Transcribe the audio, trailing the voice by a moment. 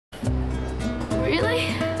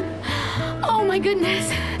my goodness.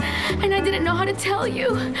 And I didn't know how to tell you.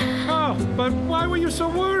 Oh, but why were you so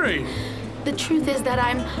worried? The truth is that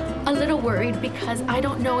I'm a little worried because I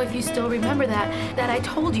don't know if you still remember that I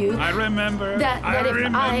told you. I remember. I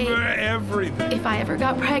remember everything. If I ever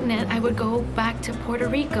got pregnant, I would go back to Puerto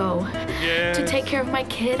Rico to take care of my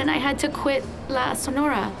kid, and I had to quit La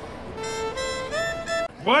Sonora.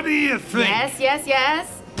 What do you think?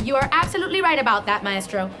 Yes. You are absolutely right about that,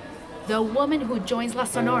 Maestro. The woman who joins La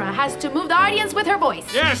Sonora has to move the audience with her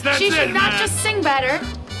voice. Yes, that's it. She should not just sing better,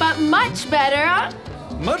 but much better.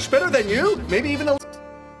 Much better than you? Maybe even a...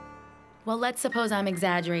 Well, let's suppose I'm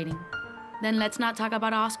exaggerating. Then let's not talk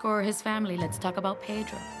about Oscar or his family. Let's talk about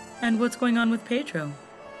Pedro. And what's going on with Pedro?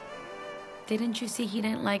 Didn't you see he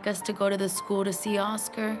didn't like us to go to the school to see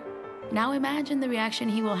Oscar? Now imagine the reaction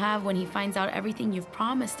he will have when he finds out everything you've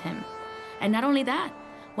promised him. And not only that,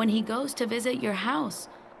 when he goes to visit your house,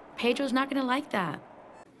 Pedro's not gonna like that.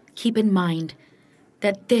 Keep in mind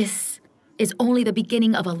that this is only the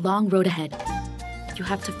beginning of a long road ahead. You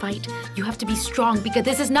have to fight. You have to be strong because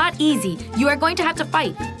this is not easy. You are going to have to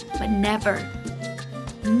fight, but never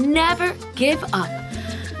give up.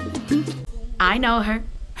 I know her.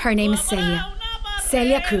 Her name is Celia.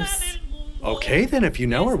 Celia Cruz. Okay, then if you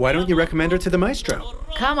know her, why don't you recommend her to the maestro?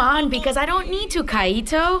 Come on, because I don't need to,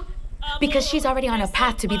 Caito. Because she's already on a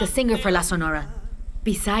path to be the singer for La Sonora.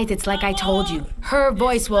 Besides, it's like I told you. Her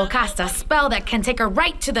voice will cast a spell that can take her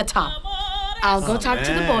right to the top. I'll go talk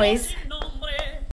to the boys,